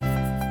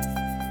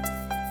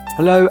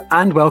Hello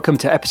and welcome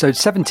to episode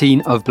 17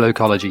 of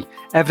Blokology,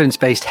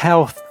 evidence-based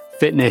health,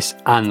 fitness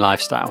and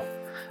lifestyle.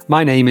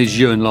 My name is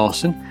Ewan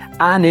Lawson,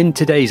 and in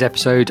today's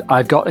episode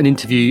I've got an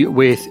interview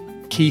with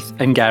Keith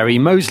and Gary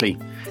Mosley.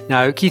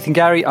 Now, Keith and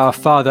Gary are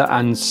father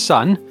and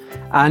son,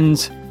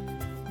 and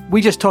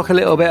we just talk a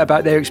little bit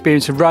about their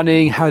experience of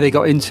running, how they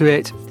got into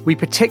it. We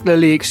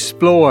particularly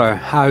explore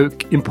how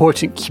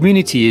important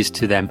community is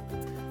to them,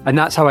 and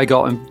that's how I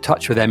got in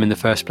touch with them in the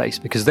first place,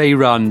 because they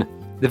run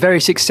the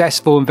very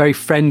successful and very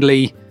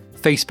friendly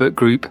Facebook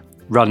group,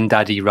 Run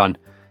Daddy Run.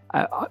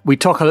 We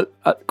talk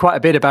quite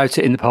a bit about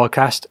it in the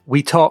podcast.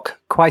 We talk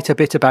quite a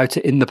bit about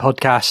it in the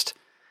podcast.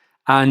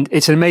 And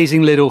it's an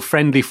amazing little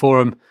friendly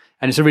forum.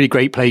 And it's a really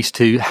great place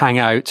to hang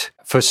out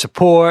for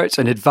support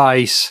and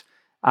advice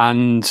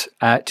and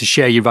to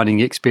share your running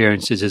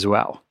experiences as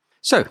well.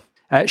 So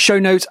show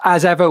notes,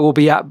 as ever, will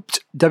be at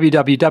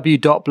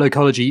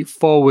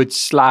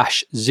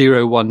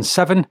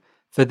www.blokology.com/017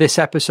 for this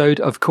episode,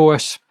 of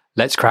course.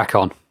 Let's crack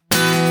on.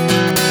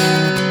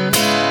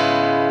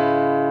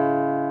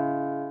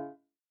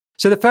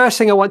 So the first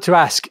thing I want to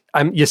ask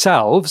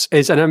yourselves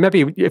is, and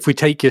maybe if we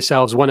take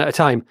yourselves one at a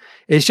time,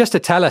 is just to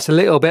tell us a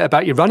little bit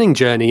about your running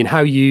journey and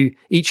how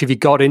each of you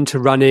got into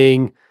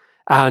running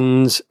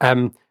and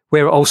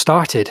where it all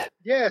started.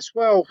 Yes,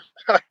 well,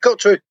 I got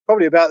to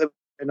probably about the,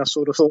 and I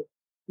sort of thought,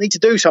 need to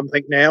do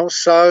something now.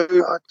 So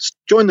I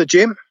joined the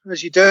gym,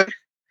 as you do,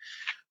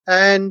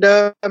 and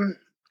got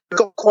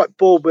quite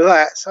bored with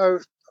that. So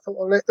I thought,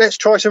 well, let's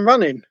try some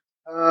running.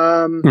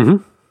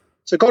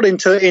 So got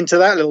into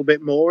that a little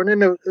bit more, and then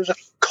there was a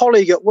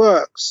colleague at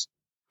work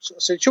sort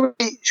of said,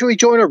 "Should we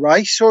join a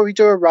race or we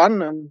do a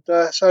run?" And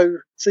so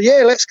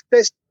yeah, let's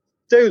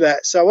do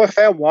that. So I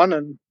found one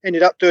and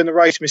ended up doing the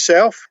race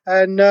myself,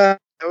 and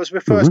that was my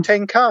first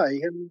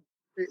 10K, and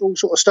it all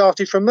sort of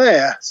started from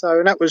there. So,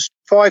 and that was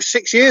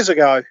 5-6 years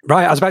ago.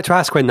 Right, I was about to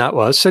ask when that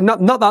was. So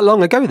not that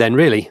long ago then,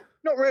 really.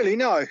 Not really,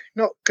 no.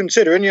 Not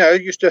considering, I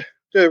used to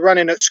do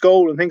running at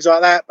school and things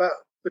like that, but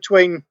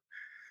between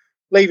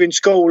leaving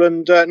school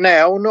and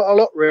now, not a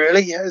lot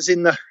really, as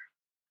in the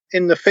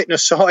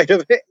fitness side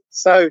of it.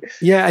 So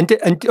yeah, and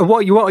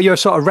what are your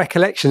sort of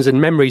recollections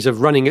and memories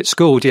of running at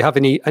school? Do you have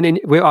any?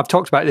 And I've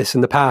talked about this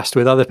in the past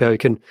with other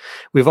people.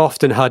 We've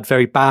often had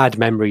very bad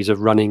memories of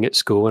running at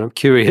school, and I'm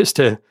curious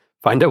to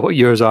find out what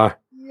yours are.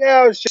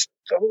 Yeah, I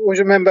always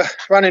remember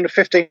running the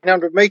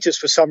 1,500 meters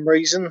for some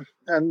reason,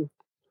 and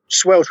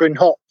sweltering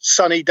hot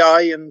sunny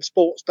day and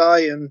sports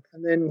day, and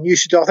then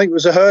used to do, I think it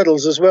was the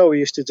hurdles as well we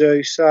used to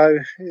do. So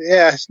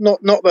yeah, it's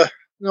not the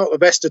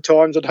best of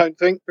times, I don't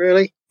think,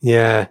 really.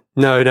 Yeah,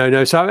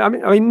 no. So I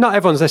mean, not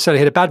everyone's necessarily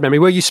had a bad memory.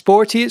 Were you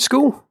sporty at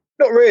school?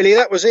 Not really.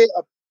 That was it.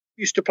 I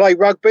used to play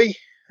rugby,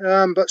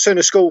 but soon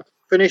as school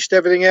finished,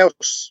 everything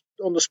else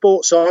on the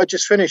sports side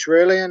just finished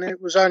really, and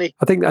it was only.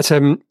 I think that's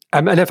and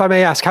if I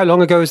may ask, how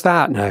long ago is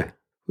that now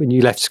when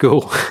you left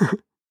school?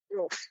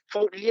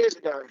 40 years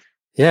ago.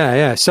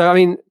 Yeah. So I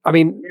mean,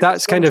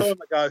 that's kind of.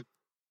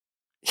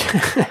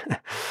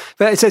 But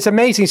it's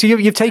amazing. So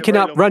you've taken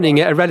up running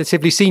at a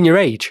relatively senior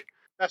age.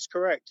 That's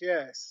correct.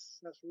 Yes,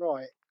 that's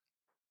right.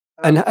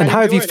 And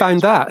how have you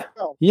found that?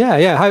 Well.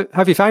 Yeah. How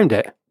have you found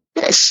it?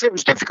 Yes, it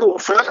was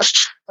difficult at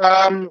first.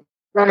 Run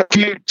a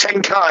few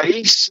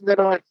 10Ks, and then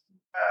I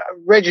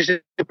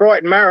registered the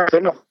Brighton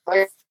Marathon.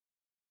 I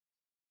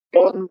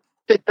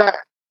did that,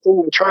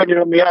 all the training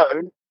on my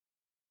own.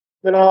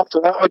 Then after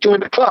that, I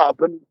joined a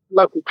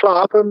local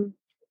club, and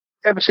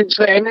ever since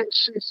then,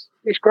 it's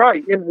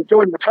great.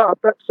 Joining the club,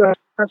 that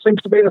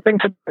seems to be the thing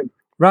to do.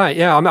 Right,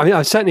 yeah. I mean,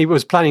 I certainly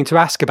was planning to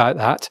ask about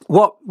that.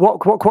 What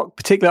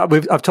particular?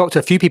 I've talked to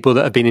a few people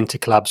that have been into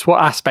clubs.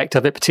 What aspect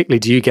of it particularly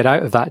do you get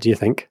out of that, do you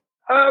think?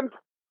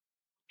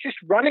 Just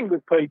running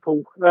with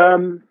people,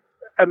 and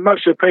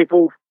most of the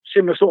people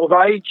similar sort of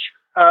age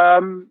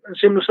and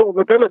similar sort of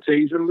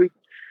abilities, and we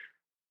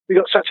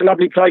got such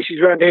lovely places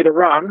around here to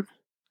run.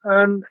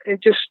 And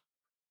it's just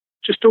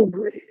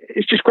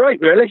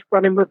great, really,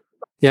 running with.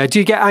 Yeah. Do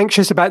you get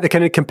anxious about the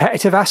kind of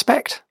competitive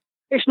aspect?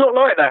 It's not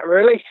like that,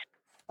 really.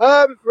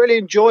 Really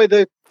enjoy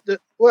the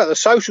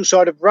social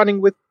side of running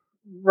with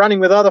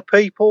other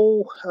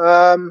people.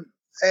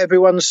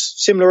 Everyone's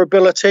similar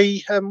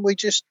ability, and we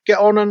just get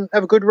on and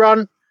have a good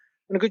run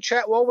and a good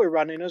chat while we're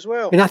running as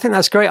well. And I think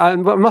that's great. It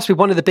must be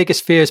one of the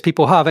biggest fears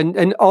people have,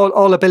 and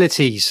all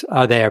abilities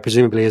are there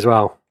presumably as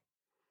well.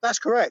 That's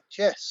correct.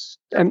 Yes,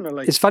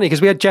 definitely. It's funny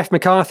because we had Jeff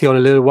McCarthy on a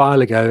little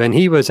while ago, and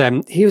he was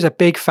a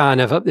big fan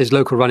of his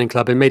local running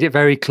club and made it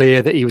very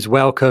clear that he was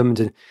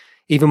welcomed, and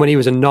even when he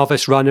was a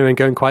novice runner and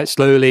going quite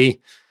slowly.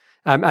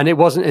 And it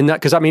wasn't in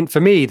that, because I mean, for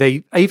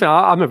me,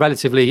 I'm a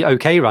relatively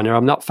okay runner.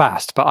 I'm not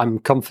fast, but I'm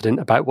confident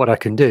about what I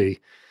can do,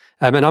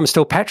 and I'm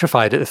still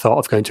petrified at the thought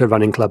of going to a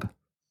running club.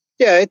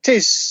 Yeah, it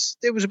is.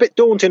 It was a bit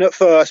daunting at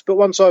first, but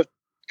once a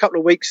couple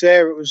of weeks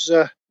there, it was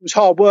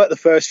hard work the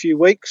first few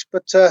weeks,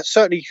 but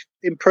certainly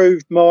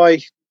improved my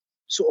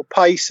sort of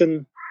pace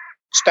and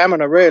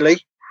stamina,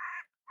 really,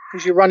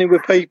 because you're running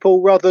with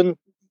people rather than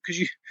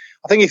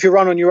I think if you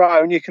run on your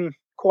own, you can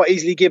quite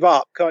easily give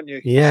up, can't you?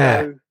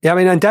 Yeah. So, yeah. I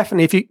mean, and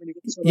definitely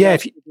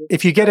if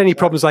if you get any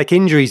problems like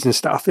injuries and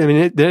stuff, I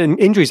mean, the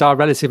injuries are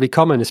relatively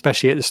common,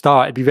 especially at the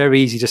start. It'd be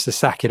very easy just to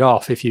sack it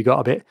off if you got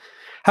a bit.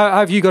 How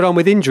have you got on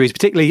with injuries,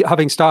 particularly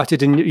having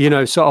started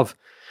in, sort of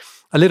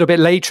a little bit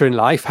later in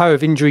life? How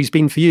have injuries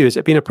been for you? Has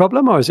it been a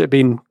problem or has it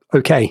been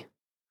okay?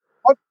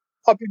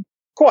 I've been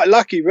quite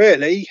lucky,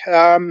 really.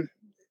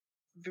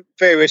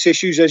 Various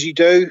issues as you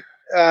do,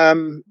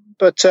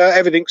 but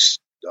everything's.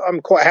 I'm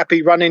quite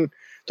happy running.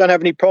 Don't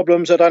have any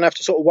problems. I don't have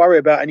to sort of worry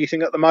about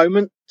anything at the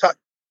moment. Touch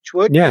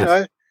wood,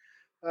 yeah.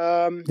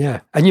 Yeah,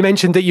 and you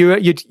mentioned that you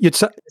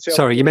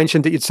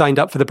mentioned that you'd signed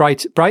up for the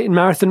Brighton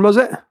Marathon, was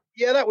it?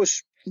 Yeah, that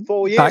was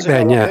 4 years back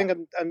then, ago, I think,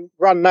 and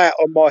run that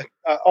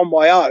on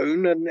my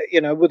own, and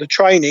with the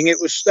training,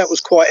 that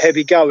was quite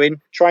heavy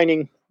going.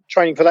 Training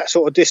for that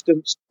sort of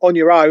distance on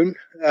your own,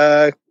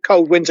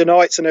 cold winter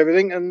nights and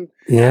everything, and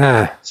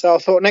so I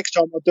thought next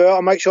time I do it,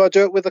 I'll make sure I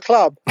do it with the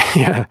club.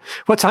 Yeah.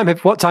 What time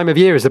of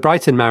year is the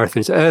Brighton Marathon?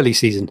 It's early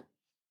season.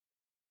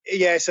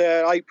 Yeah, it's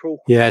April.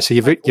 Yeah, so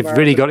you've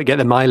really got to get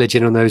the mileage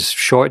in on those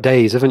short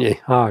days, haven't you?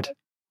 Hard.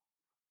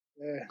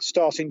 Yeah,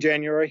 starting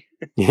January.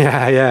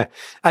 Yeah.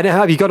 And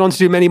have you gone on to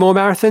do many more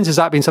marathons? Has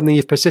that been something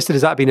you've persisted?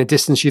 Has that been a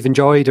distance you've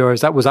enjoyed, or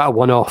was that a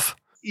one-off?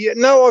 Yeah,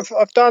 no,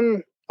 I've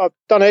done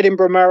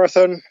Edinburgh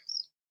Marathon.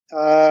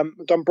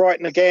 I've done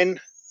Brighton again,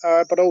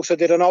 but also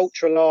did an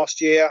ultra last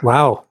year.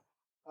 Wow.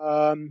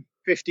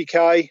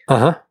 50k.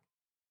 Uh-huh.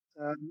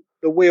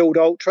 The wheeled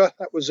ultra.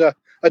 That was a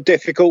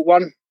difficult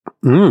one.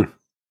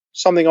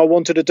 Something I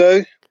wanted to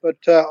do, but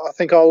I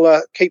think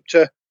I'll keep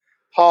to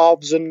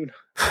halves and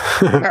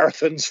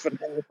marathons for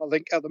now, I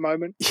think, at the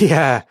moment.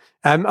 Yeah.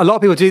 A lot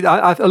of people do.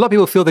 A lot of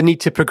people feel the need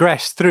to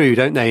progress through,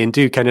 don't they, and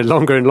do kind of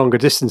longer and longer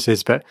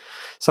distances. But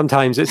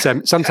sometimes it's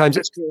sometimes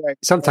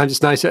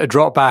it's nicer to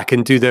drop back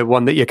and do the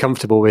one that you're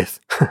comfortable with.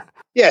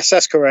 Yes,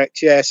 that's correct.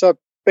 Yes, I've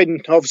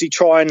been obviously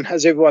trying,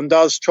 as everyone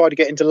does, try to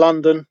get into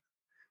London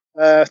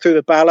through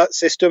the ballot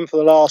system for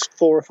the last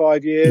 4 or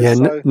 5 years.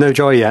 Yeah, no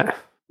joy yet.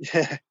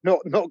 Yeah,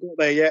 not got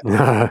there yet.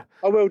 I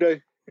will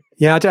do.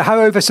 Yeah, how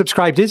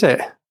oversubscribed is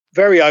it?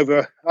 Very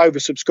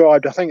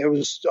oversubscribed. I think it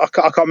was. I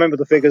can't remember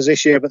the figures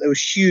this year, but there was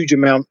a huge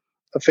amount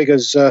of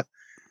figures of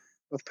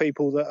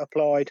people that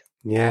applied.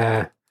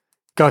 Yeah,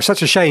 gosh,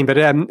 such a shame. But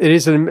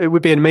it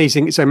would be an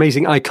amazing. It's an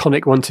amazing,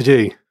 iconic one to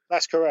do.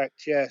 That's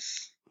correct.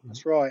 Yes,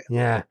 that's right.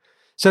 Yeah.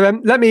 So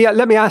let me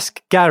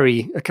ask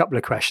Gary a couple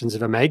of questions,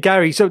 if I may.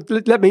 Gary, so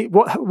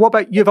what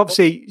about you've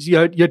obviously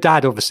your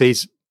dad obviously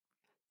is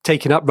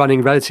taken up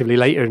running relatively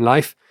later in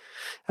life.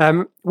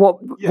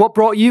 What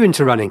brought you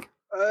into running?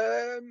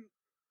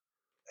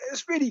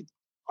 It's really,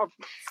 I'm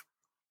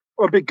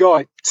a big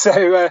guy.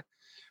 So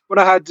when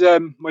I had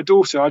my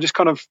daughter, I just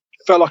kind of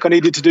felt like I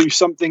needed to do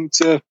something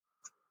to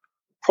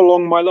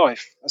prolong my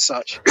life as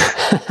such.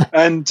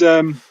 And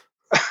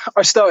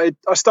I started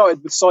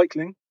with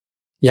cycling.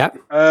 Yeah.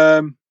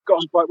 Got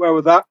on quite well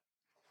with that.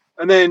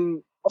 And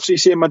then obviously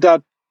seeing my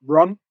dad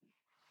run,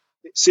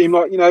 it seemed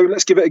like,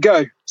 let's give it a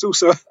go. It's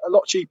also a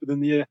lot cheaper than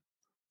the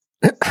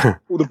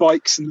all the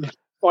bikes and the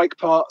bike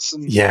parts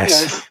and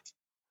yes.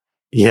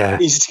 Yeah.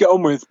 Easy to get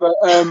on with. But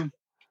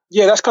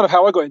that's kind of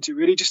how I got into it,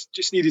 really.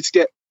 Just needed to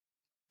get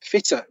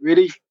fitter,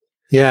 really.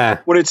 Yeah.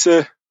 Wanted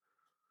to,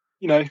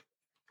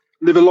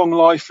 live a long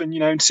life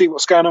and see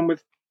what's going on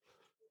with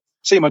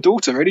my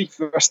daughter, really.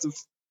 For the rest of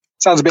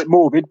sounds a bit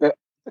morbid, but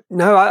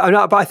no,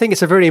 but I think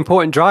it's a very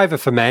important driver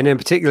for men, and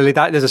particularly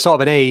that there's a sort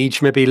of an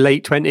age, maybe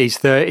late 20s,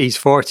 30s,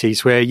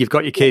 40s, where you've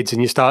got your kids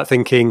and you start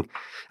thinking,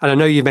 and I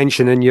know you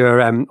mentioned in your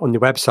on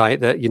your website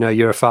that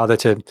you're a father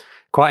to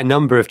quite a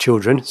number of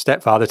children,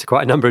 stepfather to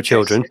quite a number of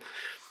children,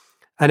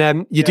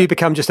 and you do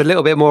become just a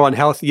little bit more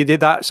unhealthy. You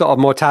did that sort of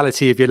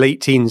mortality of your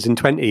late teens and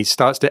 20s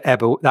starts to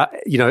ebb, that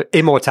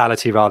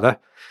immortality rather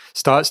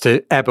starts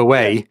to ebb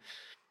away.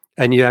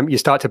 And you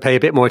start to pay a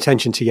bit more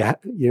attention to your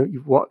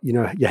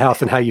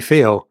health and how you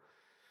feel.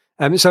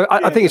 So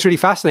I think it's really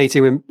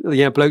fascinating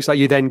when blokes like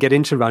you then get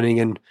into running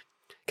and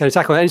kind of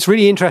tackle it. And it's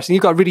really interesting.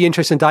 You've got a really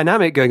interesting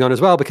dynamic going on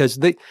as well, because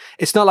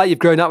it's not like you've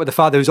grown up with a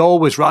father who's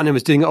always run and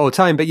was doing it all the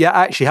time, but yet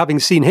actually having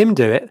seen him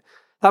do it,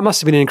 that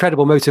must have been an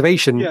incredible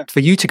motivation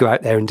for you to go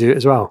out there and do it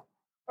as well.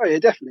 Oh yeah,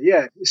 definitely.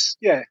 Yeah,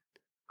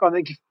 Can't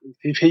think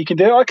if he can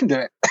do it, I can do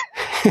it.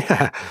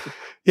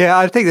 Yeah,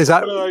 I think there's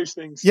that. One of those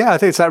things. Yeah, I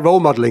think it's that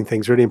role modeling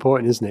thing's really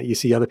important, isn't it? You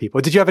see other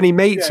people. Did you have any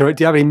mates, or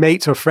do you have any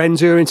mates or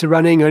friends who are into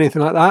running or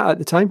anything like that at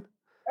the time?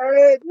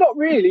 Not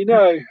really,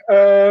 no.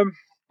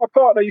 My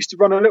partner used to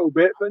run a little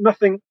bit, but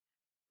nothing.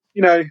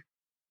 Mainly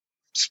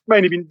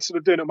been sort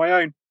of doing it on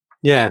my own.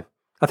 Yeah,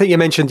 I think you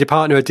mentioned your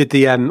partner did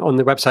the on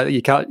the website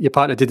that your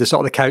partner did the sort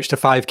of the couch to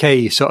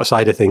 5K sort of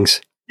side of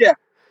things.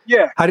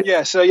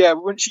 Yeah. So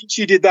when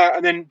she did that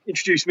and then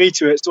introduced me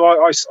to it, so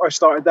I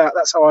started that.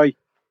 That's how I.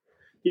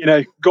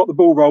 Got the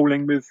ball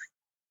rolling with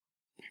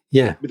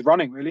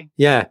running, really.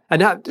 Yeah,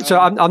 and I've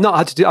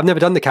never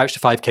done the couch to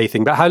 5K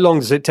thing, but how long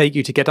does it take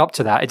you to get up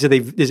to that?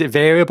 Is it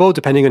variable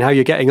depending on how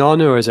you're getting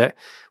on, or is it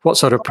what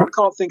sort of? I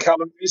can't think how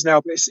long it is now,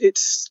 but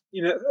it's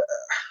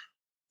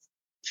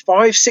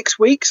 5-6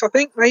 weeks, I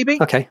think, maybe.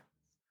 Okay.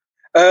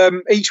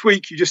 Each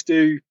week you just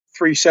do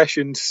 3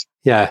 sessions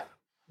Yeah.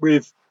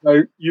 with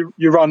you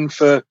run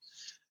for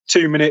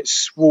 2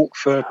 minutes, walk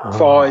for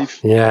 5.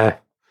 Yeah.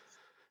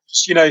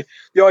 Just,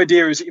 the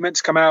idea is that you're meant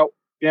to come out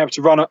being able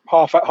to run at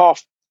half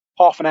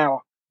an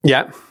hour.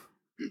 Yeah.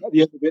 At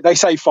the end of it, they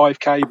say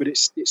 5K, but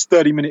it's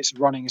 30 minutes of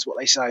running is what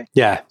they say.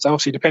 Yeah. So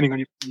obviously, depending on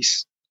your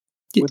pace,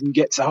 whether you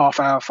get to half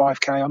hour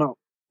 5K or not.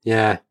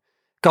 Yeah.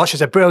 Gosh,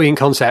 it's a brilliant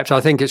concept. I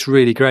think it's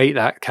really great,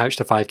 that couch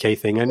to 5K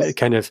thing. And it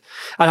and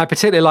I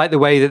particularly like the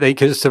way that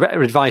because the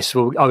advice I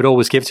would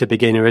always give to a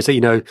beginner is that,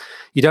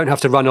 you don't have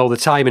to run all the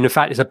time. And in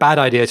fact, it's a bad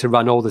idea to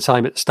run all the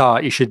time at the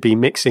start. You should be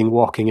mixing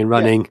walking and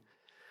running,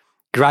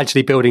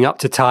 gradually building up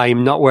to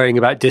time, not worrying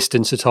about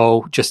distance at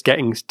all, just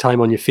getting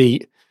time on your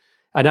feet.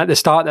 And at the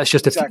start, that's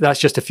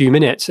just a few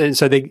minutes. And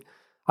so I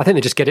think they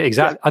just get it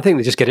I think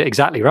they just get it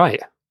exactly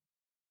right.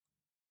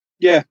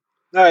 Yeah.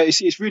 No,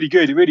 it's really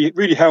good. It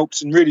really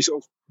helps and really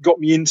sort of got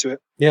me into it.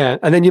 Yeah,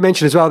 and then you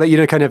mentioned as well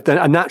that kind of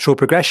a natural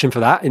progression for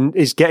that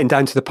is getting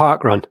down to the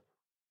park run.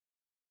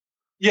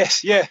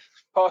 Yes, yeah,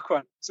 park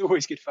run. It's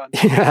always good fun.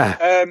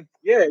 Yeah,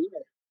 yeah.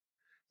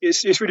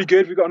 It's really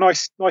good. We've got a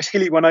nice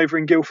hilly one over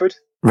in Guildford.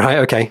 Right.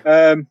 Okay.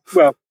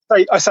 Well,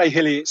 I say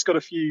hilly. It's got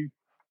a few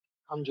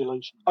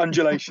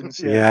undulations.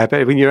 Yeah,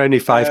 but when you're only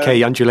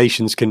 5K,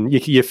 undulations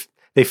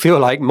they feel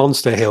like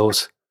monster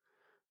hills.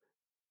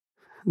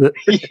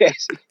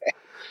 Yes.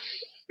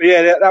 But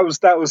yeah, that was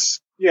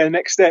the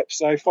next step.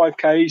 So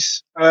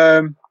 5Ks,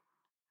 and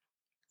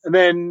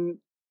then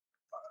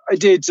I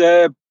did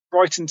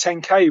Brighton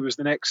 10K was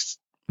the next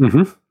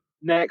one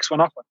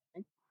up, I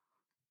think.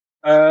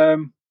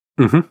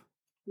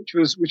 Which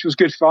was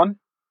good fun.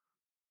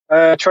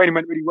 Training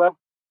went really well.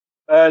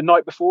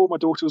 Night before, my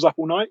daughter was up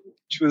all night,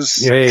 which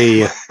was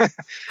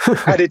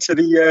added to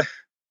the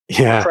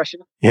pressure.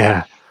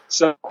 Yeah.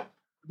 So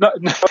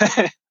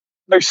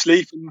no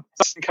sleep and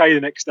 10K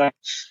the next day.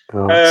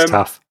 Oh, it's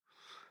tough.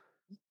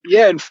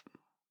 Yeah, and for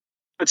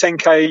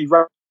 10K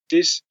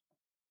races.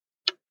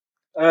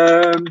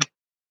 And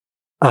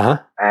I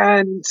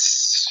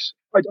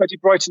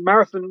did Brighton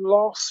Marathon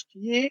last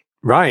year.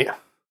 Right. I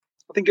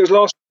think it was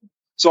last.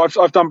 So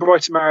I've done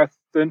Brighton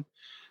Marathon,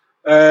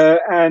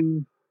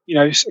 and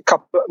a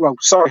couple. Well,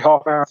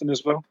 half marathon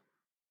as well.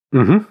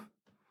 Mm-hmm. And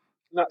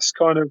that's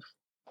kind of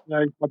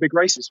my big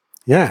races.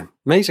 Yeah,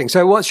 amazing.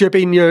 So, what's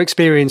been your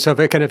experience of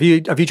it? Have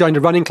you joined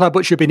a running club?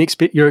 What's been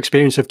your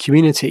experience of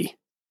community?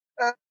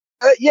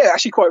 Yeah,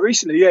 actually, quite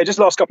recently. Yeah, just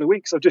the last couple of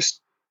weeks, I've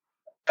just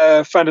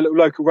found a little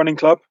local running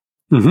club,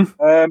 and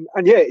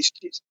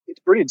it's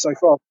brilliant so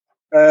far.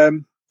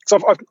 So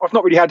I've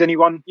not really had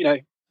anyone,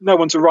 no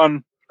one to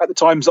run at the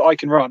times that I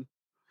can run.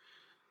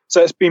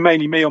 So it's been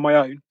mainly me on my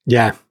own.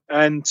 Yeah,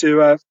 and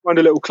to find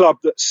a little club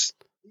that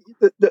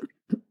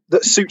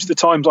suits the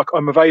times like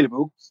I'm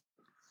available.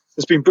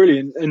 It's been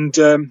brilliant,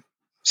 and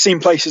seen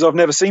places I've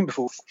never seen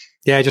before.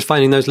 Yeah, just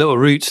finding those little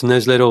routes and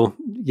those little,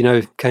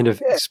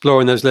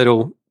 exploring those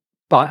little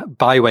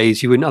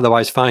byways you wouldn't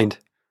otherwise find.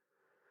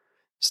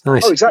 It's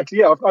nice. Oh, exactly.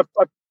 Yeah,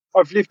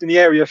 I've lived in the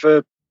area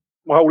for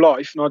my whole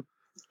life, and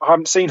I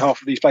haven't seen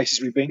half of these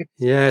places we've been.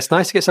 Yeah, it's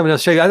nice to get someone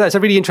else to show you. That's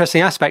a really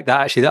interesting aspect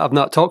that I've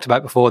not talked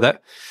about before.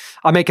 That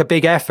I make a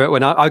big effort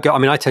when I go. I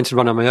mean, I tend to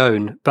run on my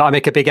own, but I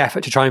make a big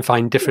effort to try and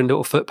find different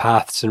little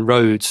footpaths and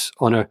roads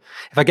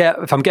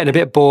if I'm getting a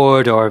bit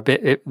bored or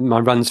my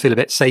runs feel a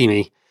bit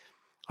samey,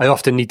 I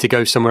often need to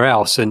go somewhere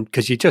else. And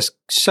because you just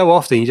so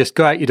often you just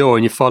go out your door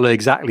and you follow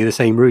exactly the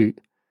same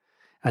route,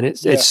 and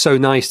it's so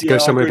nice to go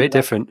somewhere a bit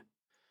different.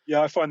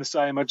 Yeah, I find the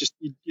same.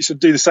 You sort of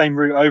do the same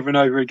route over and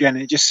over again,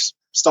 and it just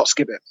starts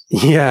to get a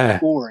bit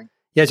boring.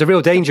 Yeah, it's a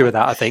real danger with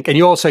that, I think. And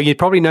you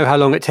probably know how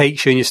long it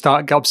takes you, and you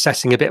start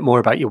obsessing a bit more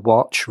about your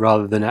watch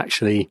rather than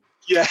actually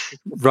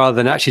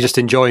just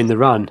enjoying the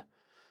run.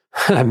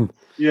 It's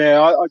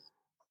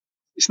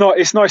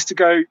nice to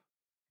go,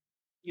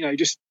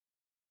 just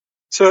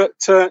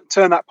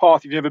turn that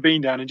path you've never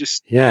been down and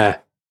just Oh,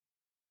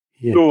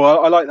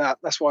 I like that.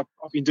 That's what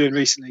I've been doing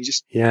recently.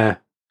 Just I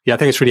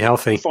think it's really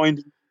healthy.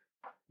 Finding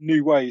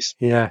new ways.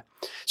 Yeah.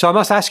 So I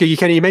must ask you,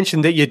 you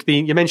mentioned that you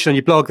mentioned on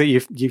your blog that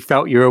you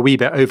felt you were a wee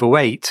bit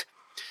overweight.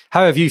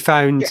 How have you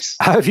found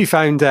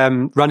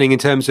running in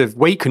terms of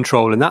weight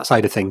control and that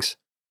side of things?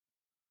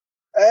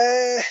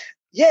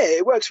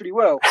 It works really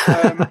well.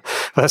 Well,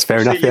 that's fair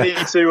enough.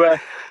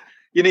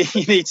 You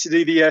need to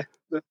do the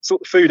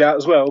sort of food out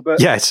as well. But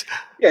yes,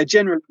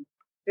 generally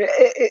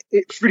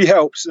it really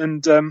helps,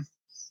 and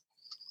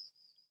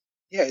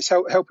it's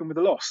helping with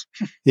the loss.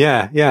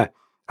 Yeah.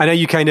 I know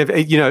you kind of, I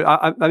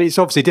mean, it's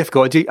obviously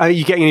difficult. Are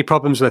you getting any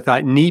problems with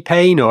that knee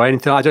pain or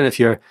anything? I don't know if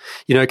you're,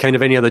 kind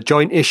of any other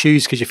joint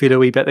issues because you feel a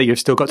wee bit that you've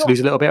still got to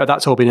lose a little bit, or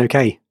that's all been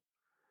okay?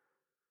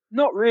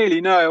 Not really,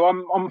 no.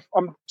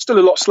 I'm still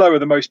a lot slower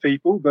than most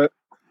people, but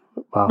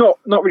not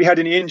really had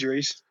any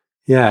injuries.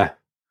 Yeah,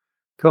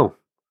 cool.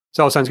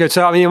 So all sounds good.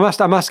 So I mean,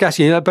 I must ask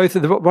you,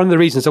 one of the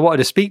reasons I wanted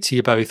to speak to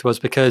you both was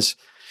because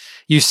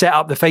you set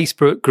up the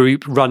Facebook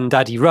group Run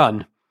Daddy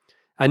Run.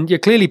 And you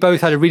clearly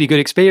both had a really good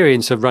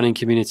experience of running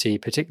community,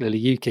 particularly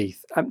you,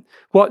 Keith.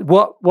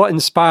 What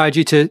inspired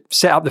you to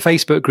set up the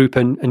Facebook group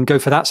and go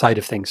for that side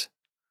of things?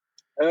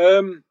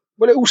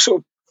 Well, it all sort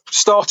of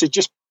started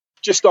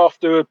just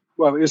after.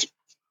 Well, it was.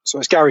 So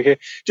it's Gary here.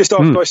 Just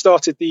after I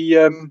started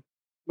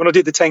when I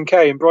did the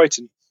 10K in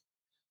Brighton,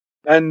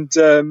 and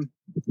I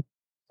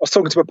was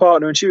talking to my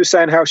partner, and she was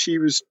saying how she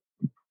was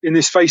in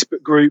this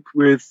Facebook group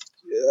with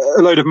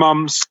a load of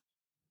mums,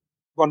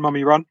 Run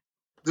Mummy Run.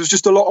 There's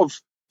just a lot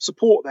of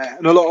support there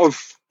and a lot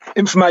of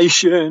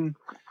information,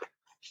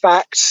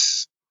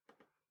 facts.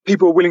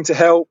 People are willing to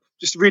help.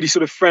 Just a really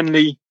sort of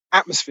friendly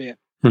atmosphere.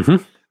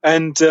 Mm-hmm.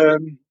 And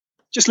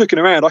just looking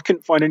around, I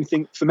couldn't find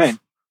anything for men.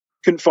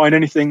 Couldn't find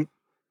anything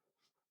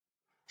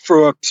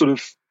for a sort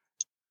of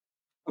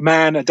a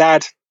man, a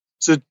dad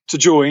to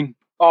join,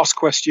 ask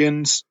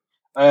questions,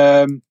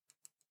 brag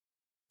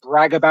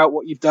about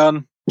what you've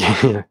done,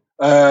 all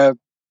of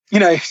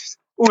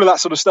that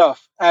sort of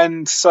stuff.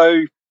 And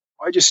so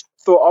I just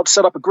thought I'd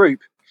set up a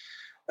group.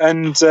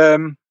 And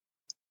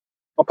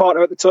my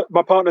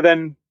partner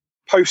then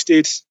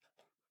posted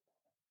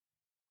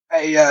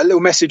a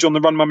little message on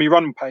the Run Mummy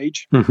Run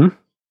page,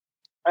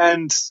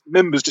 and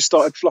members just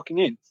started flocking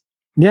in.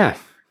 Yeah.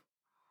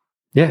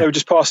 They were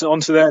just passing it on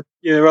to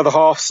their other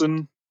halves,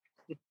 and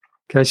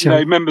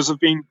members have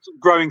been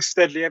growing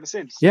steadily ever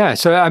since. Yeah.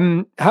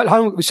 So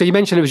so you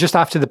mentioned it was just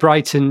after the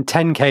Brighton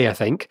 10K, I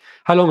think.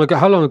 How long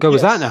ago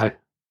was that now?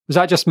 Was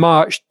that just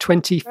March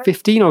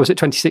 2015 or was it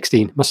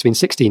 2016? Must have been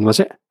 16,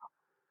 was it?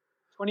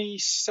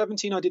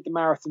 2017 I did the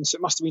marathon, so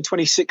it must have been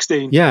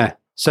 2016. Yeah.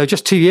 So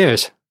just 2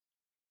 years.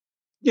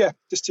 Yeah,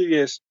 just 2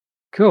 years.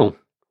 Cool.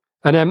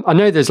 And I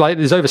know there's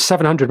over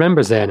 700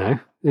 members there now.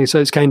 So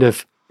it's kind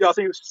of... Yeah, I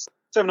think it was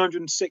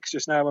 706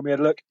 just now when we had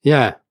a look.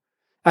 Yeah.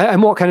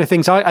 And what kind of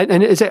things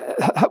and is it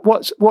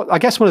what I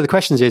guess one of the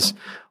questions is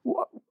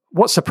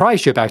what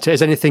surprised you about it?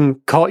 Has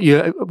anything caught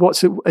you?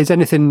 Is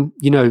anything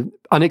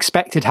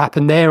unexpected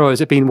happened there, or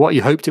has it been what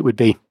you hoped it would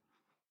be?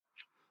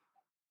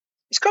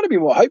 It's kind of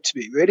been what I hoped to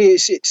be. Really,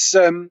 it's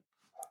a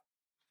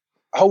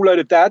whole load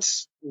of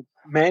dads,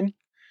 men,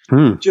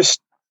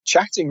 just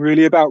chatting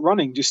really about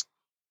running, just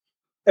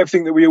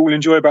everything that we all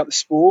enjoy about the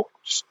sport.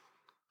 Just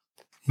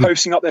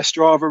posting up their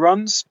Strava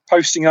runs,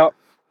 posting up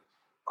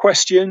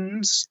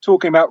questions,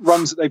 talking about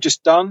runs that they've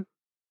just done.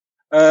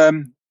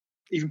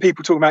 Even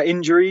people talking about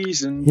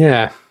injuries and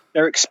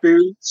their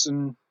experience,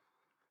 and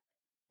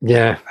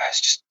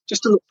it's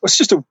just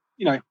a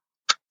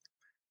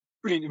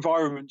brilliant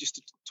environment just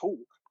to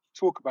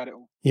talk about it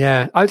all.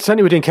 Yeah, I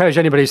certainly would encourage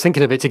anybody who's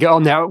thinking of it to get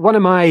on there. One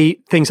of my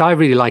things I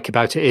really like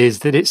about it is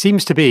that it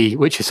seems to be,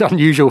 which is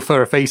unusual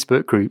for a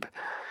Facebook group,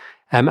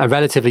 a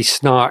relatively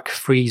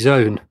snark-free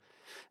zone.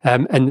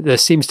 And there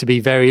seems to be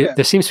very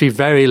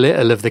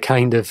little of the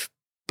kind of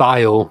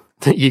bile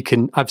that you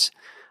can.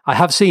 I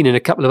have seen in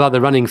a couple of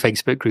other running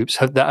Facebook groups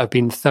that have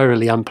been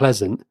thoroughly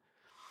unpleasant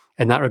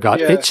in that regard.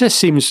 Yeah. It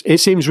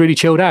seems really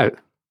chilled out.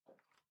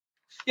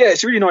 Yeah,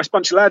 it's a really nice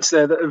bunch of lads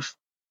there that have.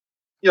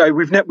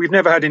 We've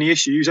never had any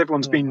issues.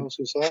 Everyone's been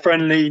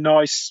friendly,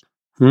 nice.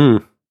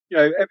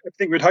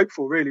 Everything we'd hope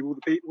for, really, all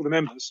the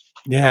members.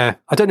 Yeah,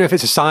 I don't know if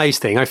it's a size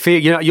thing. I fear,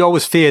 you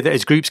always fear that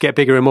as groups get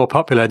bigger and more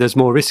popular, there's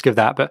more risk of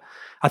that. But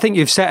I think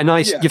you've set a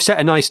nice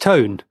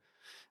tone.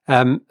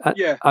 I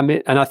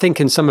mean, and I think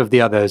in some of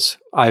the others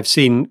I've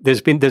seen,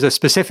 there's a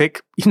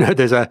specific,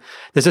 there's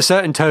a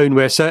certain tone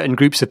where certain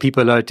groups of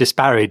people are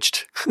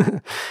disparaged,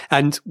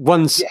 and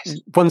once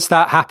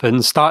that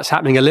starts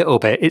happening a little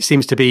bit, it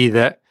seems to be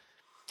that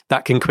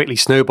can quickly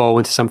snowball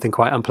into something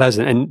quite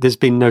unpleasant, and there's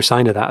been no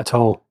sign of that at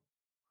all.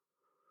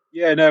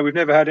 Yeah, no, we've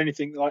never had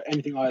anything like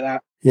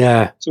that.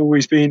 Yeah, it's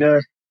always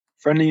been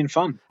friendly and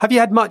fun. Have you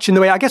had much in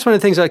the way? I guess one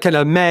of the things that kind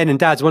of men and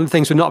dads, one of the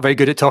things we're not very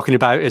good at talking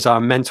about is our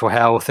mental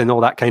health and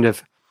all that kind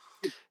of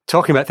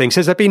talking about things.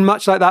 Has there been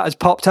much like that has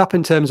popped up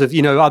in terms of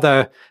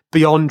other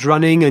beyond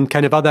running and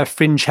kind of other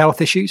fringe health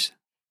issues?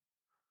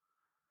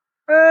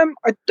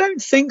 I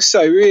don't think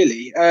so,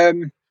 really. I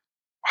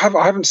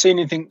haven't seen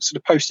anything sort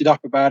of posted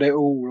up about it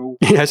all.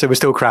 Yeah, so we're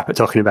still crap at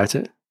talking about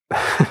it.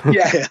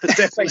 Yeah,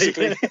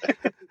 basically.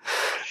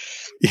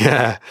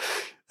 Yeah.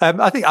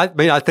 I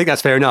think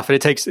that's fair enough. And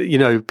it takes,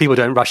 people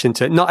don't rush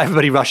into it. Not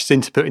everybody rushes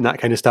into putting that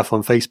kind of stuff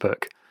on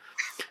Facebook.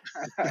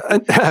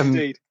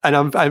 Indeed.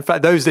 And in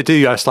fact, those that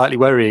do are slightly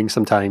worrying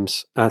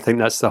sometimes. I think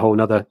that's the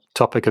whole other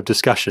topic of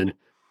discussion.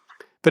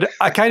 But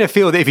I kind of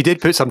feel that if you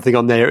did put something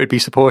on there, it would be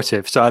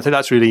supportive. So I think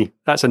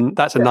that's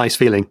a nice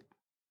feeling.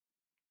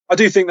 I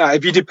do think that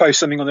if you did post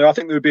something on there, I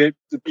think there'd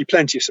be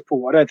plenty of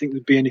support. I don't think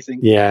there'd be anything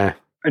negative.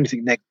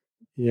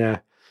 Yeah.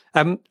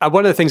 One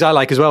of the things I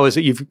like as well is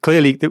that you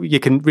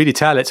can really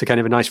tell it's a kind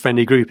of a nice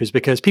friendly group, is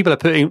because people are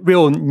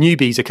real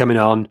newbies are coming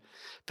on,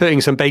 putting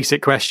some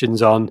basic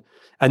questions on,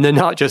 and they're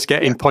not just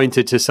getting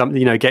pointed to something,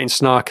 getting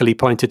snarkily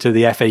pointed to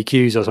the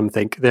FAQs or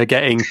something. They're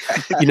getting,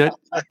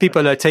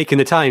 people are taking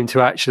the time to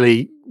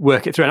actually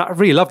work it through. And I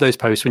really love those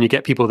posts when you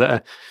get people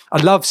I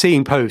love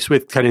seeing posts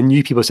with kind of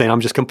new people saying, I'm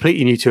just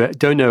completely new to it.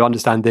 Don't know,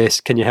 understand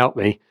this. Can you help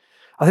me?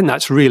 I think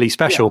that's really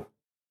special. Yeah.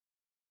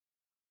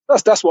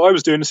 That's what I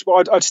was doing.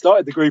 I'd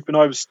started the group and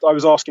I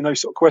was asking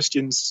those sort of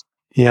questions.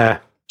 Yeah.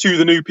 To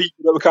the new people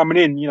that were coming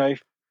in,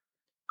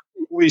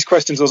 all these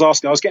questions I was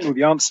asking, I was getting all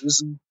the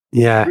answers, and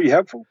Yeah. Really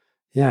helpful.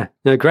 Yeah.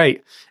 No,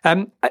 great.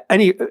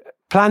 Any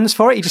plans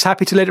for it? You're just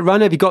happy to let it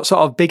run? Have you got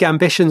sort of big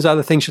ambitions,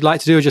 other things you'd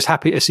like to do, or just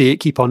happy to see it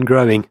keep on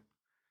growing?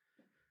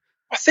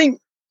 I think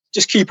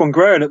just keep on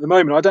growing at the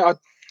moment.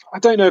 I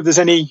don't know if there's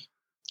any.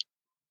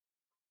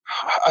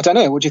 I don't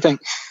know. What do you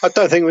think? I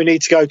don't think we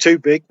need to go too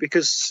big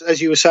because,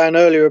 as you were saying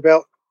earlier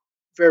about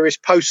various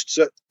posts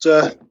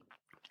that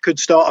could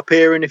start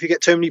appearing if you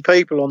get too many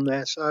people on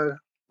there. So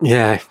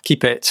yeah,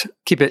 keep it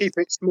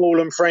small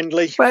and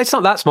friendly. Well, it's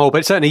not that small,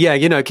 but certainly,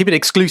 yeah, keep it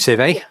exclusive,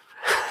 eh?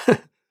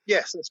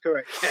 Yes, that's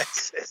correct.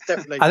 Yes, it's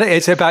definitely. I think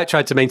it's about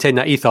trying to maintain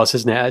that ethos,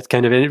 isn't it? It's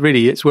kind of,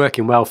 it's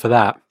working well for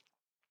that.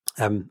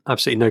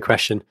 Absolutely no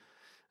question.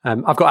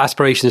 I've got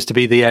aspirations to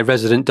be the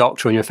resident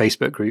doctor on your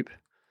Facebook group.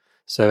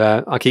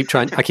 So I keep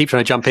trying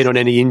to jump in on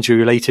any injury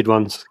related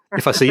ones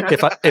if I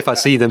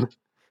see them.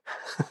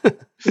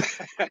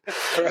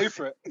 Go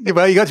for it.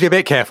 Well, you got to be a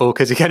bit careful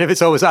because kind of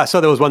it's always. I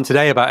saw there was one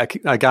today about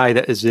a guy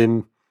that is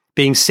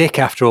being sick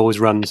after all his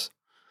runs.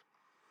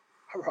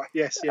 Right.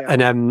 Yes. Yeah.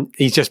 And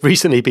he's just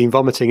recently been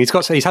vomiting. He's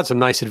had some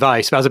nice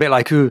advice, but I was a bit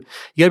like, "Ooh,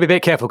 you got to be a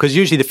bit careful," because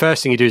usually the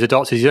first thing you do as a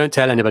doctor is you don't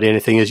tell anybody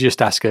anything. Is you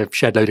just ask a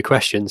shed load of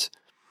questions.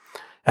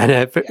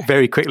 And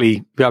very quickly,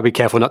 you got to be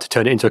careful not to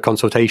turn it into a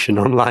consultation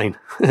online,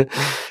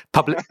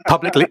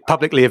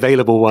 publicly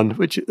available one,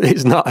 which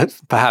is not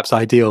perhaps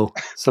ideal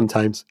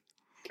sometimes.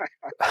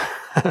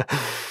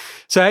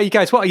 So, you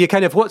guys, what I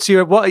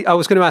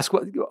was going to ask.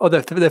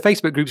 The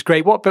Facebook group's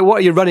great. What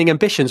are your running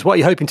ambitions? What are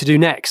you hoping to do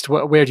next?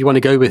 Where do you want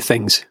to go with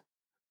things?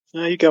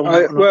 There you go.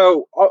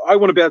 I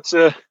want to be able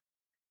to.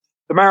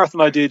 The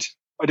marathon I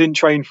didn't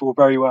train for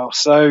very well,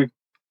 so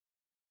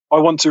I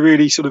want to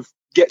really sort of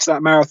get to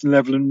that marathon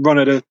level and run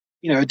at a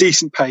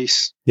decent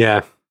pace.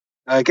 Yeah.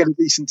 Get a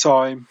decent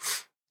time.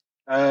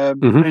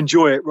 And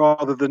enjoy it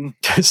rather than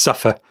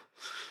suffer.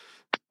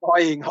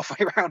 Dying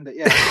halfway around it.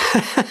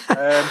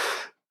 Yeah.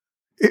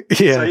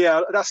 Yeah. So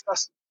yeah,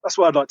 that's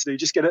what I'd like to do.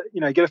 Just get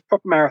a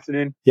proper marathon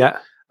in. Yeah.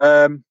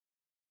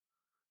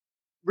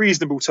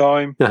 Reasonable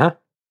time. Uh-huh.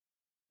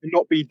 And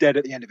not be dead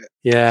at the end of it.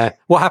 Yeah.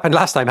 What happened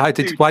last time? Why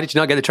did you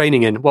not get the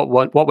training in? What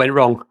went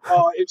wrong?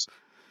 It's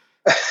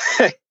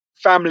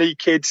family,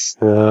 kids,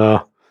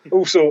 all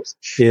sorts.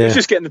 Yeah. It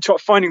was just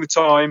finding the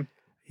time.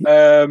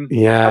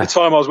 Yeah. At the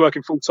time I was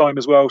working full time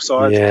as well, so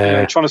I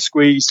was trying to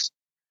squeeze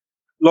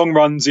long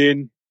runs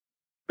in,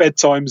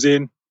 bedtimes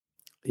in,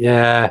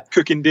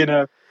 cooking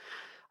dinner,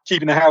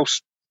 keeping the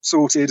house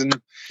sorted,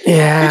 and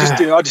I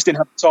just didn't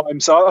have the time.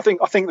 So I think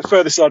the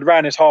furthest I'd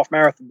ran is half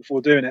marathon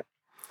before doing it,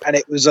 and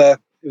it was a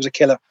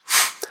killer.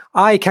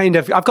 I've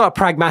got a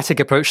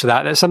pragmatic approach to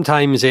that. That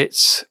sometimes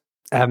it's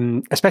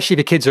especially if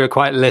the kids are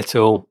quite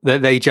little,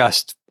 that they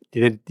just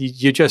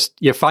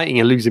you're fighting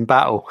a losing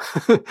battle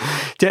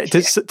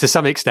to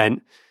some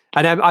extent.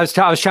 And I was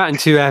chatting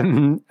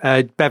to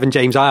Bevan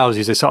James Isles,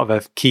 who's a sort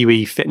of a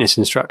Kiwi fitness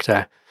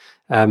instructor,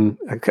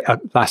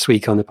 last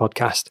week on the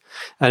podcast,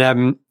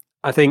 and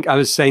I think I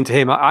was saying to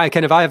him, I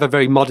have a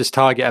very modest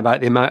target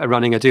about the amount of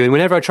running I do, and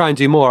whenever I try and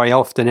do more, I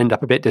often end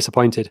up a bit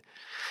disappointed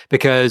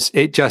because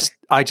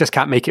I just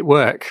can't make it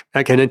work.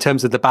 Again, in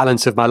terms of the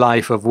balance of my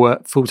life of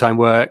work, full-time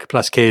work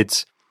plus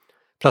kids,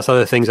 plus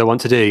other things I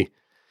want to do.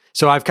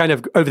 So I've kind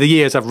of over the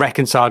years I've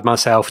reconciled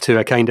myself to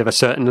a kind of a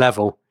certain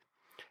level,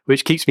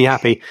 which keeps me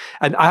happy.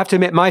 And I have to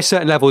admit, my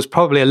certain level is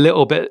probably a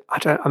little bit.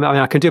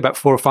 I can do about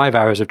 4 or 5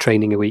 hours of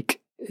training a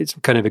week. It's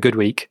kind of a good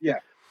week. Yeah.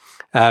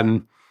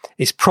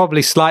 It's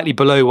probably slightly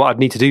below what I'd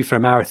need to do for a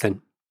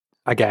marathon,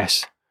 I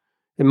guess.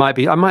 I might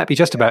be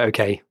just about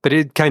okay, but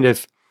it kind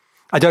of.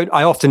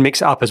 I often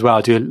mix it up as well.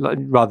 I do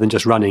rather than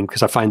just running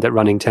because I find that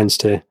running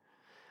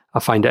I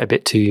find it a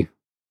bit too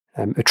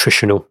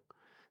attritional.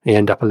 I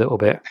end up a little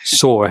bit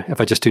sore if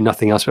I just do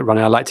nothing else but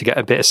running. I like to get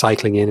a bit of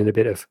cycling in and a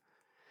bit of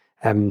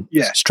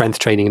strength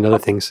training and other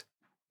things.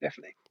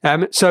 Definitely.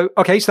 So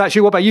that's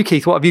you. What about you,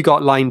 Keith? What have you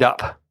got lined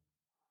up?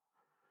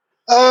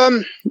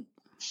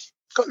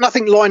 Got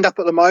nothing lined up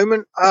at the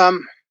moment.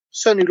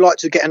 Certainly like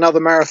to get another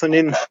marathon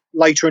in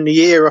later in the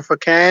year if I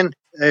can,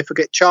 if I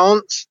get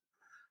chance.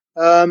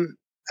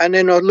 And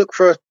then I'd look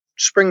for a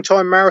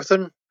springtime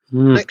marathon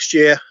next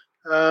year.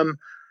 I'd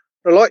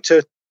like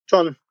to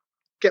try and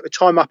get the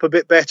time up a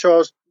bit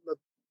better. The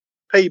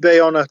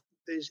PB on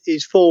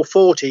is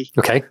 4:40.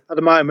 Okay. At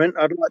the moment,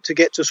 I'd like to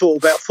get to sort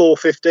of about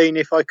 4:15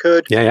 if I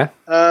could. Yeah.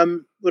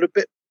 With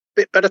a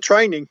bit better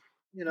training.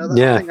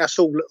 I think that's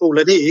all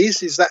it is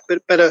that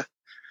bit better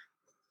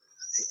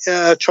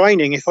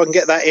training. If I can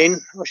get that in,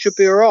 I should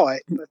be all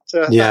right. But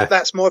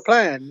that's my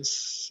plans.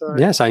 So.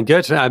 Yeah, sound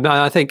good.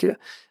 I think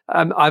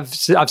I've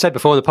said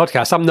before on the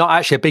podcast, I'm not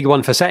actually a big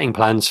one for setting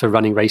plans for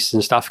running races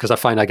and stuff because I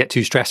find I get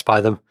too stressed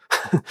by them,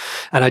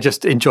 and I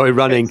just enjoy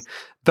running. Yes.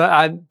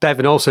 But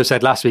Bevan also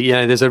said last week,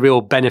 there's a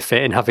real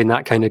benefit in having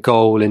that kind of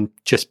goal and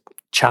just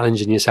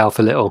challenging yourself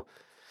a little.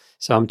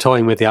 So I'm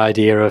toying with the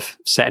idea of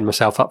setting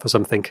myself up for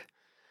something.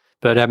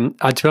 But to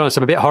be honest,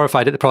 I'm a bit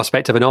horrified at the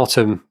prospect of an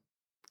autumn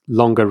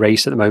longer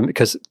race at the moment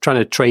because trying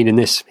to train in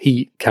this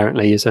heat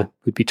currently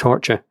would be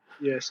torture.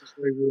 Yes, it's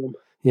very warm.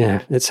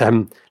 Yeah, it's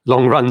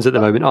long runs at the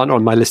moment aren't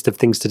on my list of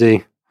things to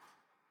do.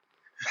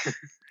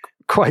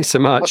 quite so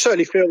much. I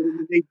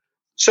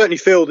certainly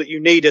feel that you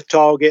need a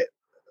target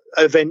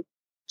event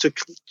to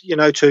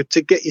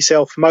get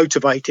yourself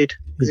motivated.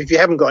 Because if you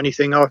haven't got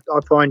anything, I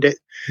find it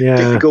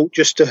difficult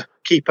just to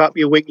keep up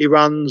your weekly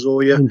runs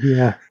or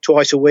your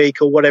twice a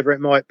week or whatever it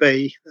might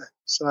be.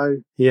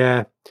 So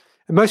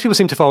most people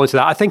seem to fall into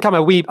that. I think I'm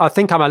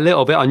a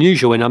little bit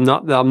unusual, and I'm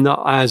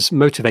not as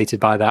motivated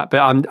by that. But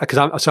I'm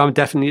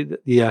definitely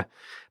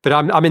But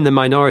I'm in the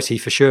minority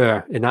for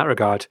sure in that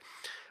regard.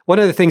 One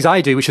of the things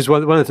I do, which is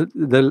one of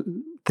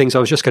the things I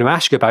was just going to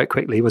ask you about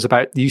quickly, was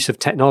about the use of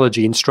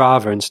technology in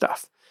Strava and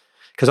stuff.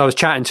 Because I was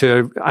chatting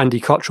to Andy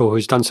Cottrell,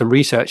 who's done some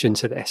research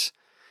into this.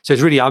 So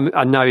it's really,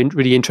 I'm now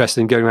really interested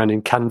in going around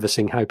and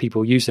canvassing how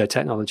people use their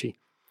technology.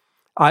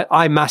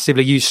 I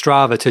massively use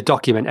Strava to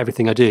document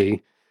everything I do.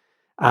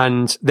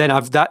 And then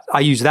I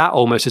use that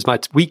almost as my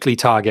weekly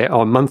target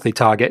or monthly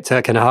target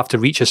to kind of have to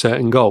reach a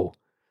certain goal.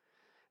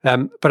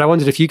 But I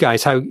wondered if you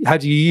guys, how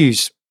do you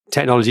use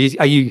technology?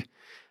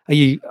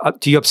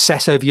 Do you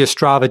obsess over your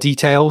Strava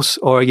details,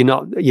 or are you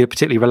not?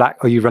 Particularly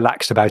relaxed? Are you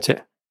relaxed about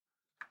it?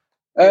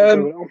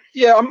 I'm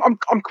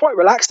quite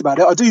relaxed about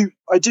it.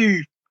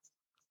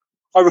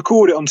 I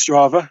record it on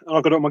Strava, and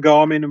I've got it on my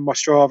Garmin and my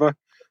Strava,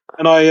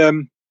 and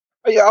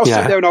I'll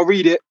sit there and I'll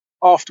read it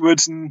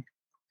afterwards and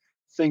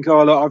think,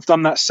 oh, look, I've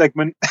done that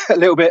segment a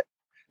little bit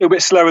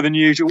slower than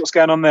usual. What's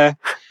going on there?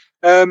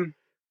 I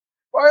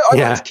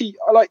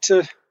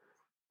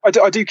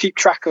do keep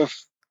track of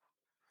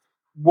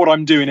what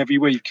I'm doing every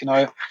week, and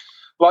I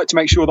like to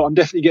make sure that I'm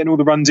definitely getting all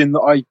the runs in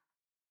that I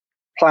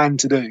plan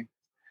to do.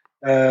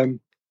 I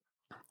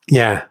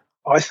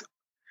like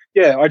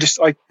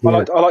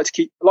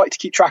to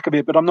keep track of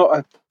it, but I'm not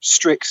a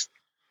strict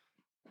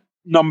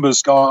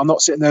numbers guy. I'm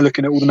not sitting there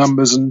looking at all the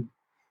numbers and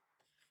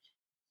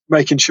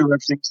making sure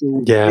everything's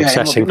all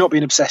obsessing. Not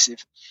being obsessive.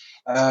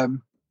 But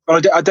I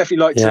definitely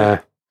like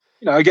to,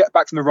 I get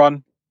back from the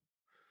run,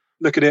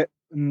 look at it,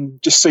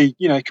 and just see,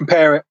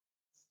 compare it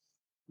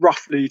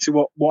roughly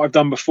to what I've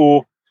done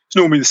before. It's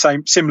normally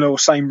the similar or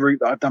same route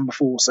that I've done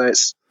before, so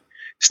it's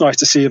nice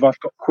to see if I've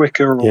got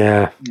quicker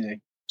or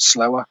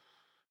slower.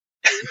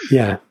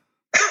 Yeah.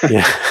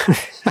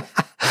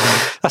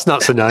 That's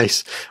not so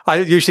nice.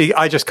 I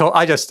just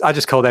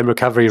call them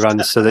recovery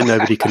runs so that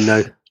nobody can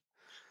know.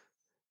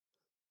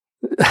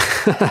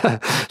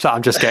 So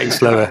I'm just getting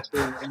slower.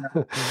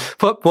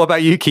 What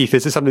about you, Keith?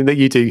 Is it something that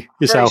you do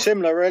yourself? Very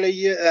similar, really.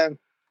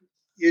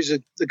 Use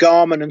the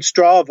Garmin and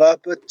Strava,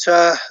 but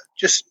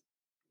just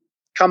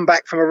come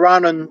back from a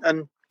run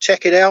and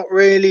check it out,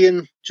 really,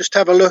 and just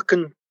have a look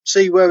and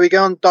see where we're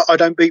going. I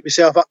don't beat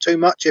myself up too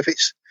much if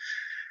it's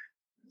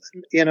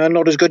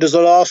not as good as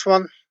the last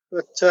one,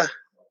 but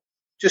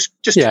just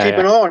to keep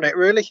an eye on it,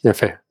 really. Yeah,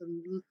 fair.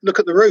 And look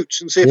at the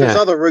routes and see if there's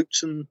other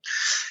routes and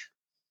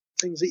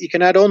things that you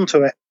can add on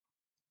to it.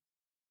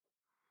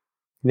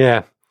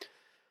 Yeah.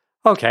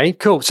 Okay,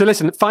 cool. So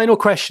listen, final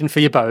question for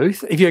you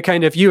both. If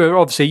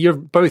you're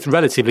both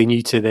relatively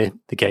new to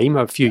the game,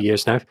 a few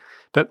years now,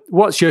 but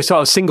what's your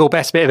sort of single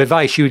best bit of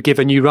advice you would give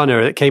a new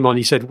runner that came on?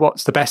 You said,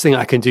 what's the best thing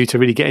I can do to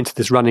really get into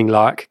this running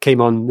lark?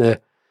 Came on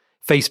the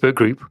Facebook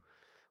group.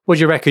 What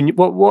do you reckon?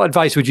 What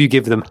advice would you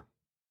give them?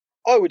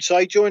 I would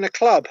say join a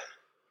club,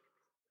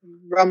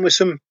 run with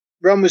some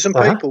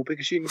people,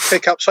 because you can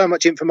pick up so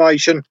much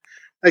information.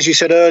 As you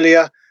said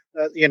earlier,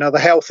 the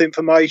health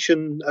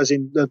information, as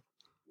in the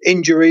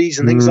injuries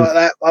and things like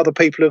that, other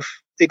people have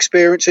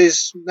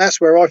experiences. That's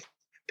where I've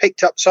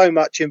picked up so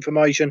much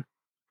information.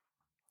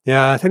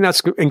 Yeah, I think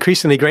that's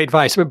increasingly great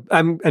advice.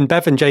 And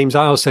Bev and James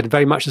Isles said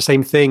very much the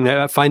same thing,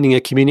 that finding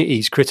a community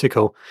is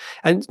critical.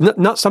 And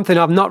not something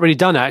I've not really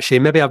done, actually.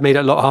 Maybe I've made it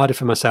a lot harder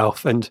for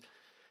myself. And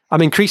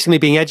I'm increasingly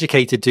being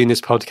educated doing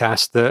this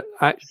podcast that,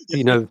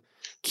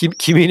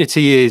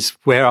 community is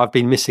where I've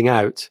been missing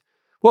out.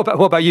 What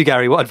about you,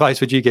 Gary? What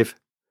advice would you give?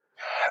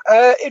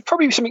 It'd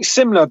probably be something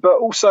similar, but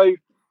also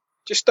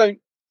just don't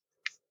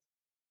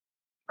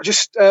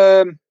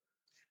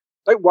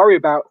worry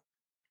about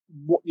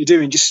what you're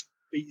doing. Just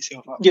beat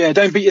yourself up. Yeah,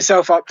 don't beat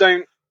yourself up.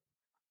 Don't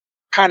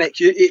panic.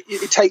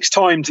 It takes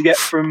time to get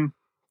from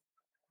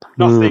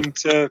nothing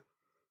to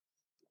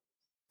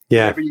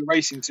whatever you're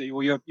racing to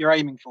or you're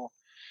aiming for.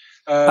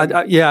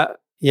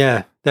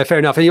 Fair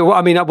enough.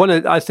 I mean,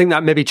 I think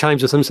that maybe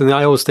chimes with something that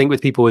I always think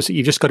with people is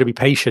you've just got to be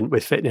patient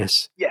with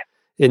fitness. Yeah.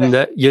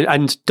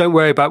 And don't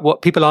worry about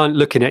what people aren't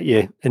looking at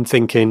you and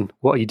thinking,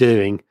 what are you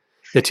doing?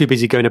 They're too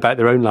busy going about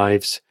their own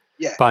lives,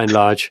 by and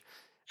large.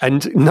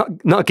 And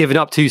not giving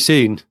up too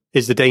soon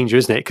is the danger,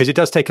 isn't it? Because it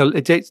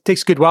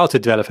takes a good while to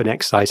develop an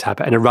exercise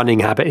habit and a running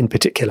habit in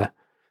particular.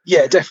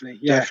 Yeah, definitely.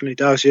 Yeah. Definitely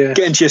does, yeah.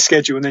 Get into your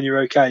schedule and then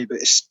you're okay, but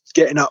it's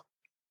getting up,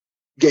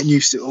 getting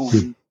used to it all.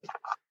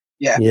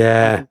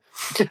 Yeah.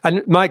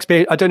 And my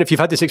experience, I don't know if you've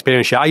had this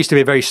experience yet. I used to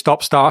be a very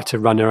stop-starter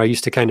runner. I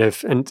used to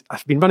and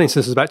I've been running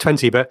since I was about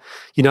 20, but,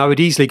 I would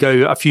easily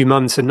go a few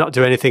months and not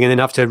do anything and then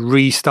have to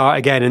restart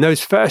again. And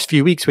those first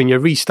few weeks when you're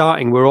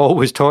restarting were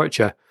always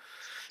torture.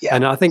 Yeah.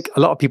 And I think a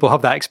lot of people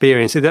have that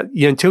experience that,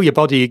 until your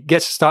body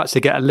starts to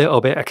get a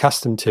little bit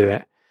accustomed to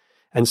it,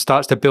 and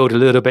starts to build a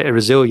little bit of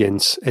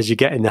resilience as you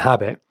get in the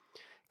habit,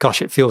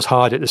 gosh, it feels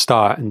hard at the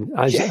start. And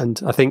I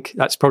think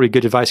that's probably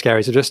good advice,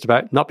 Gary. So just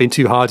about not being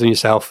too hard on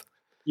yourself.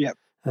 Yeah.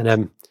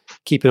 And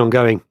keeping on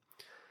going.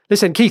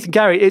 Listen, Keith and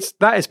Gary,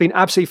 that has been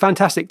absolutely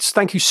fantastic.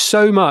 Thank you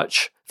so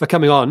much for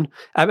coming on.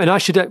 And I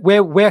should,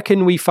 where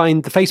can we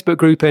find the Facebook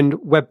group and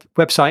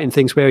website and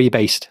things? Where are you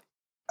based?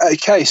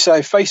 Okay, so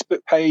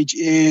Facebook page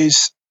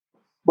is,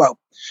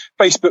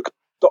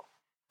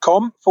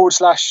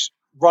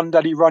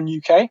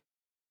 facebook.com/RunDaddyRunUK.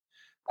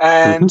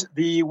 And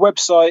the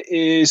website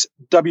is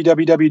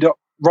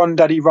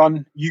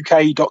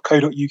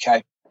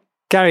www.rundaddyrunuk.co.uk.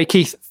 Gary,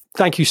 Keith,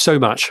 thank you so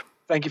much.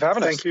 Thank you for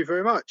having us. Thank you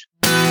very much.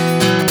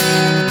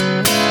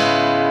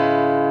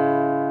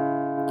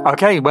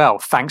 Okay, well,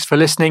 thanks for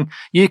listening.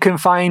 You can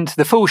find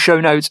the full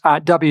show notes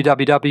at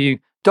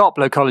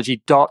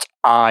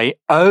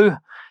www.blokology.io.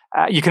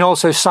 You can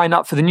also sign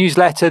up for the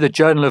newsletter, the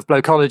Journal of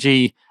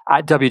Blokology,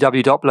 at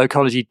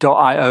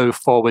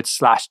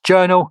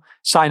www.blokology.io/journal.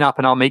 Sign up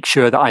and I'll make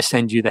sure that I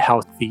send you the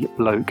Healthy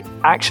Bloke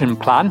Action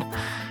Plan.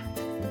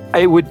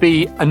 It would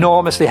be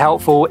enormously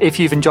helpful if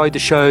you've enjoyed the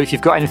show, if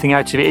you've got anything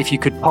out of it, if you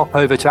could pop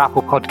over to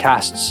Apple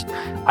Podcasts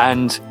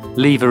and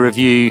leave a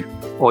review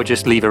or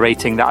just leave a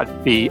rating. That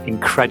would be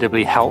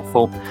incredibly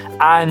helpful.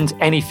 And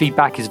any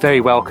feedback is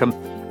very welcome.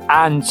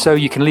 And so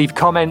you can leave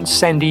comments,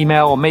 send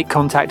email, or make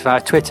contact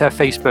via Twitter,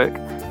 Facebook,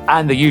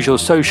 and the usual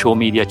social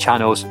media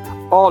channels,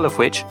 all of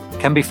which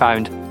can be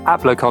found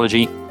at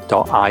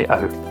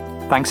blokology.io.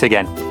 Thanks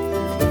again.